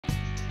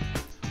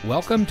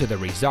Welcome to the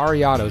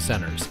Razzari Auto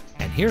Centers,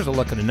 and here's a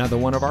look at another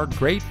one of our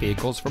great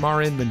vehicles from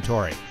our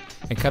inventory.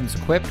 It comes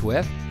equipped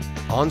with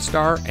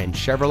OnStar and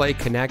Chevrolet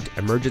Connect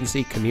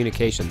Emergency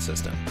Communication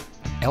System,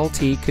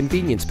 LT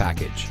Convenience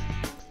Package,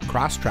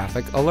 Cross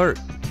Traffic Alert,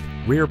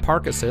 Rear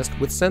Park Assist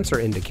with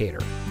Sensor Indicator,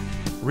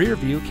 Rear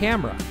View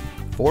Camera,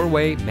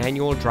 4-way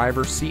Manual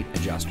Driver Seat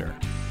Adjuster,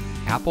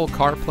 Apple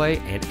CarPlay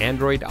and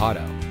Android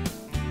Auto,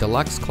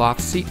 Deluxe Cloth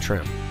Seat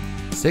Trim,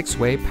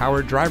 6-way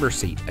Power Driver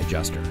Seat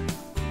Adjuster,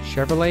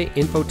 Chevrolet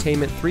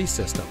Infotainment 3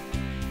 System,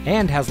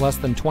 and has less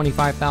than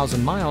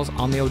 25,000 miles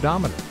on the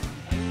odometer.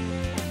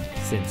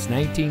 Since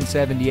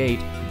 1978,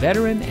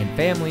 veteran and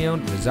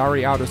family-owned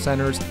Razzari Auto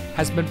Centers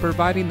has been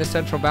providing the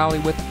Central Valley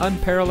with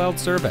unparalleled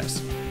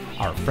service.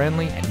 Our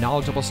friendly and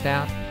knowledgeable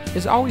staff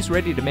is always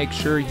ready to make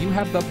sure you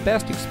have the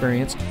best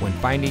experience when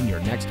finding your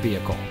next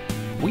vehicle.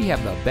 We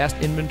have the best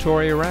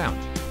inventory around,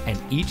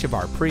 and each of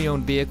our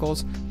pre-owned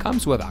vehicles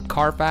comes with a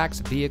Carfax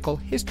Vehicle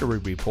History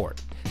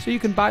Report, so you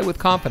can buy with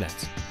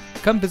confidence.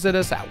 Come visit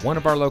us at one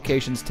of our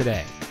locations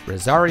today.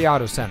 Razzari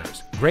Auto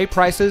Centers, great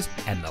prices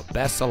and the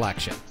best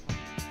selection.